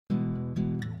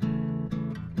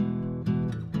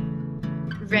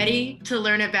Ready to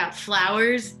learn about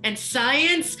flowers and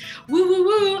science? Woo, woo,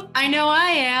 woo, I know I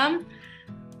am.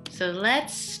 So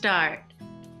let's start.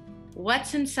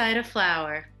 What's inside a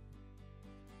flower?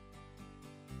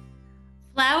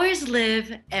 Flowers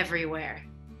live everywhere.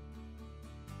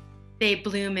 They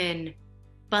bloom in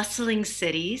bustling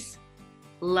cities,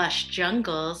 lush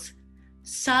jungles,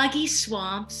 soggy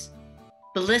swamps,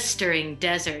 blistering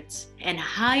deserts, and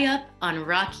high up on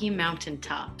rocky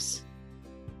mountaintops.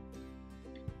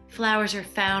 Flowers are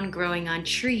found growing on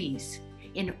trees,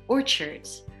 in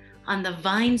orchards, on the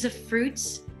vines of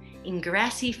fruits, in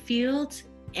grassy fields,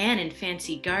 and in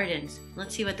fancy gardens.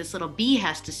 Let's see what this little bee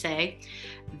has to say.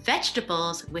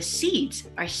 Vegetables with seeds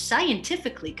are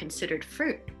scientifically considered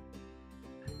fruit.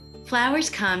 Flowers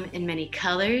come in many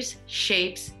colors,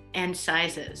 shapes, and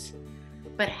sizes.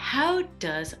 But how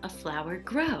does a flower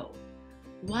grow?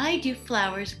 Why do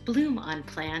flowers bloom on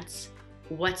plants?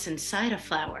 What's inside a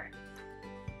flower?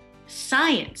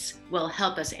 Science will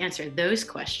help us answer those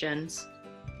questions.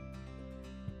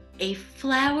 A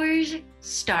flower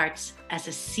starts as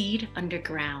a seed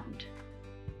underground.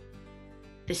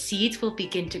 The seeds will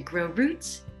begin to grow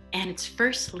roots and its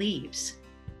first leaves.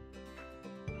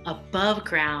 Above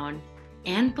ground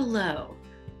and below,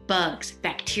 bugs,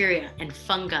 bacteria, and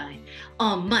fungi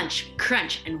all munch,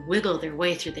 crunch, and wiggle their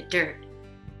way through the dirt.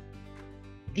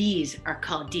 These are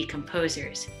called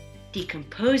decomposers.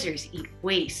 Decomposers eat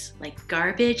waste like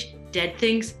garbage, dead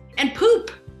things, and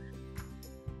poop.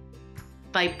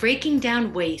 By breaking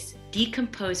down waste,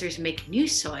 decomposers make new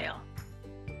soil.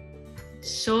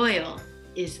 Soil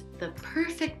is the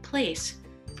perfect place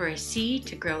for a seed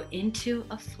to grow into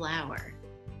a flower.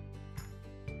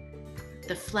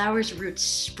 The flower's roots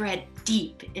spread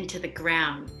deep into the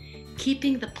ground,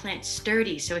 keeping the plant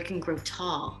sturdy so it can grow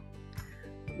tall.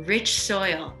 Rich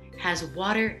soil has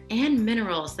water and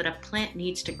minerals that a plant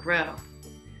needs to grow.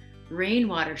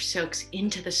 Rainwater soaks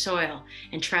into the soil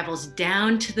and travels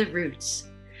down to the roots.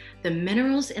 The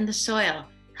minerals in the soil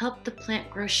help the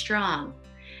plant grow strong,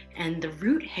 and the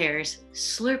root hairs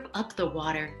slurp up the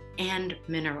water and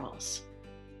minerals.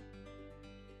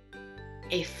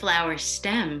 A flower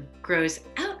stem grows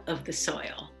out of the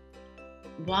soil.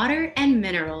 Water and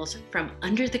minerals from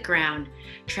under the ground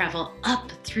travel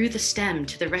up through the stem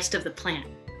to the rest of the plant.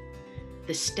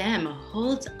 The stem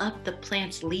holds up the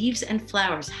plant's leaves and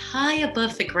flowers high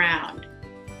above the ground.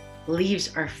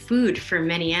 Leaves are food for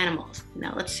many animals.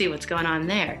 Now let's see what's going on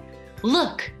there.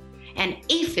 Look, an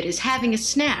aphid is having a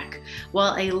snack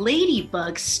while a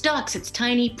ladybug stalks its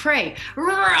tiny prey.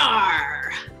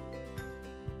 Roar!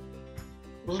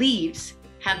 Leaves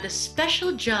have the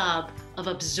special job of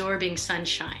absorbing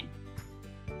sunshine.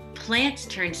 Plants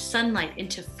turn sunlight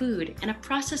into food in a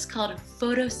process called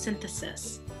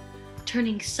photosynthesis.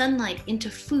 Turning sunlight into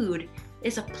food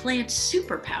is a plant's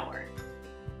superpower.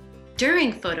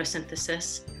 During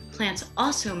photosynthesis, plants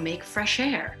also make fresh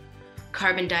air.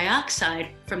 Carbon dioxide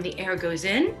from the air goes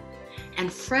in,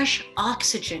 and fresh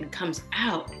oxygen comes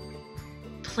out.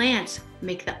 Plants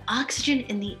make the oxygen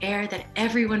in the air that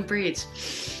everyone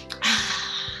breathes.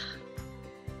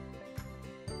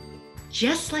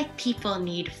 Just like people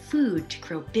need food to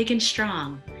grow big and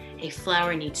strong, a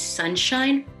flower needs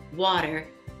sunshine, water,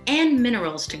 and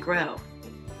minerals to grow.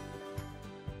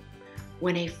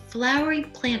 When a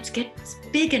flowering plant gets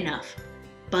big enough,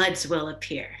 buds will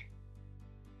appear.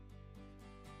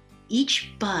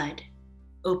 Each bud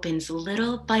opens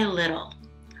little by little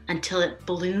until it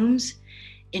blooms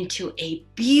into a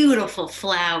beautiful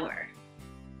flower.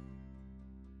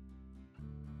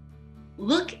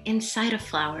 Look inside a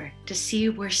flower to see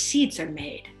where seeds are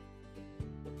made.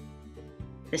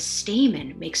 The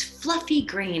stamen makes fluffy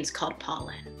grains called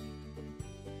pollen.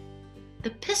 The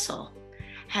pistil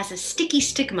has a sticky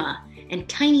stigma and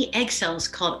tiny egg cells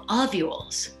called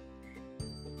ovules.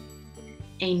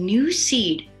 A new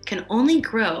seed can only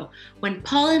grow when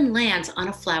pollen lands on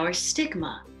a flower's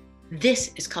stigma.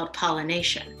 This is called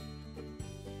pollination.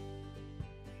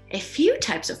 A few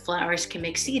types of flowers can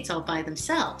make seeds all by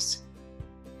themselves.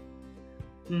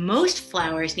 Most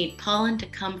flowers need pollen to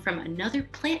come from another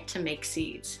plant to make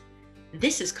seeds.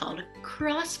 This is called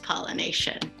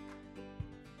cross-pollination.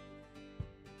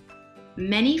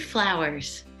 Many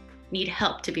flowers need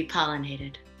help to be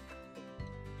pollinated.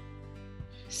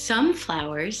 Some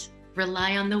flowers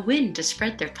rely on the wind to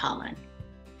spread their pollen.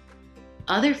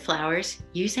 Other flowers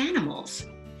use animals.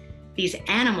 These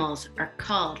animals are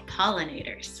called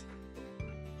pollinators.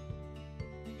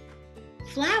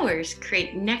 Flowers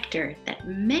create nectar that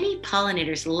many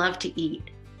pollinators love to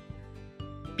eat.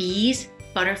 Bees,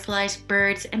 butterflies,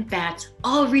 birds, and bats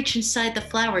all reach inside the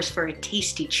flowers for a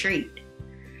tasty treat.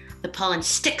 The pollen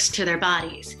sticks to their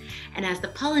bodies, and as the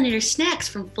pollinator snacks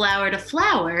from flower to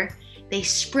flower, they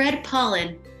spread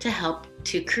pollen to help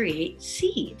to create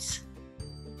seeds.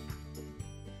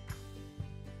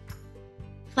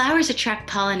 Flowers attract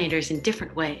pollinators in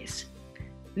different ways.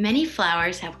 Many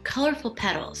flowers have colorful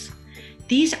petals.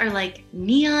 These are like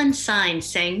neon signs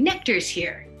saying nectar's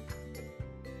here.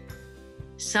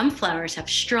 Some flowers have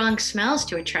strong smells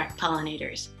to attract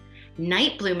pollinators.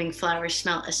 Night blooming flowers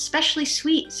smell especially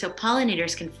sweet, so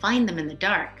pollinators can find them in the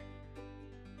dark.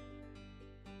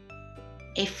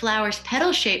 A flower's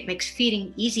petal shape makes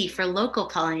feeding easy for local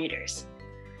pollinators.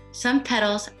 Some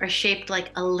petals are shaped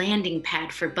like a landing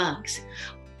pad for bugs,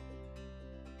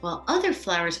 while other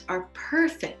flowers are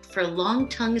perfect for long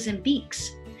tongues and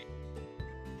beaks.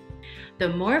 The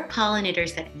more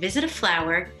pollinators that visit a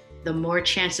flower, the more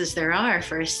chances there are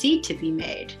for a seed to be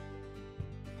made.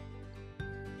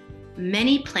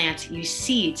 Many plants use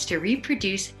seeds to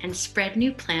reproduce and spread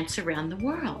new plants around the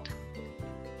world.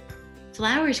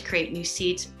 Flowers create new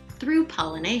seeds through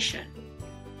pollination.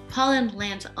 Pollen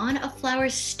lands on a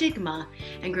flower's stigma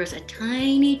and grows a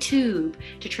tiny tube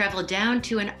to travel down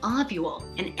to an ovule,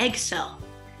 an egg cell.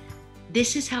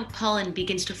 This is how pollen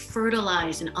begins to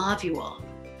fertilize an ovule.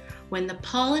 When the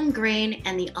pollen grain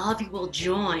and the ovule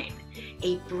join,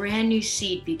 a brand new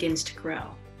seed begins to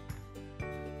grow.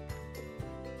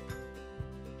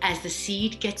 As the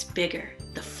seed gets bigger,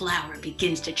 the flower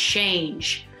begins to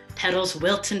change. Petals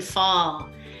wilt and fall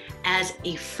as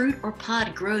a fruit or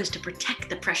pod grows to protect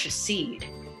the precious seed.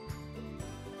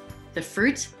 The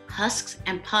fruits, husks,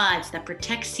 and pods that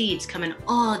protect seeds come in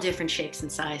all different shapes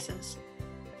and sizes.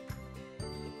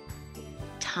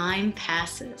 Time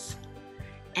passes,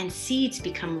 and seeds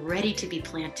become ready to be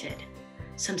planted.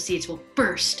 Some seeds will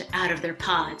burst out of their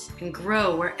pods and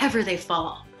grow wherever they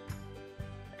fall.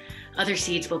 Other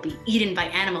seeds will be eaten by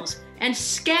animals and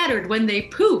scattered when they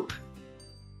poop.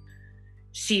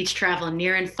 Seeds travel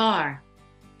near and far.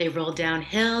 They roll down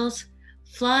hills,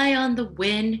 fly on the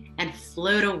wind, and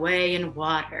float away in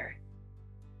water.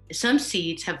 Some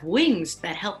seeds have wings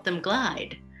that help them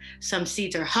glide. Some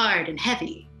seeds are hard and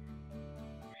heavy.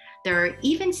 There are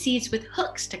even seeds with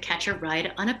hooks to catch a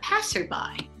ride on a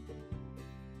passerby.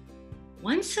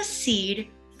 Once a seed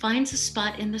finds a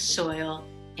spot in the soil,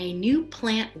 a new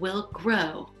plant will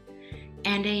grow,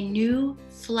 and a new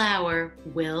flower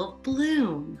will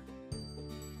bloom.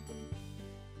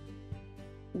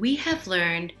 We have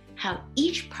learned how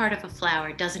each part of a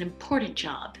flower does an important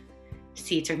job.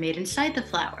 Seeds are made inside the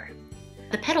flower.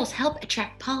 The petals help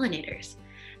attract pollinators.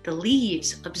 The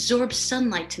leaves absorb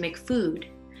sunlight to make food.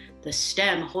 The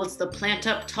stem holds the plant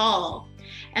up tall,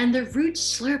 and the roots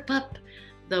slurp up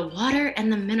the water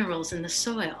and the minerals in the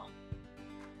soil.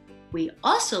 We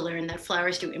also learned that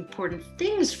flowers do important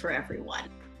things for everyone.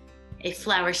 A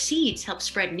flower's seeds help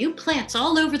spread new plants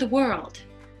all over the world.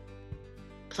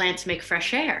 Plants make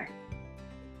fresh air.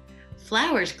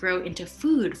 Flowers grow into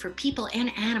food for people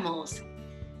and animals.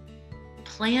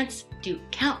 Plants do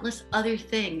countless other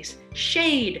things: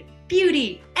 shade,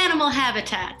 beauty, animal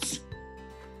habitats.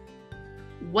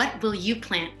 What will you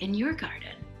plant in your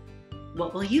garden?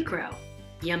 What will you grow?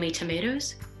 Yummy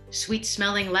tomatoes?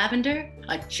 Sweet-smelling lavender?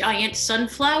 A giant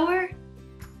sunflower?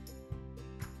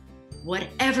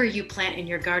 Whatever you plant in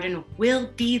your garden will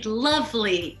be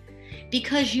lovely,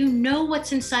 because you know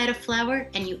what's inside a flower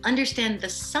and you understand the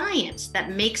science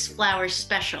that makes flowers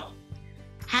special.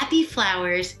 Happy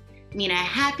flowers mean a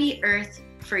happy earth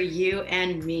for you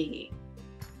and me.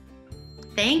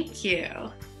 Thank you.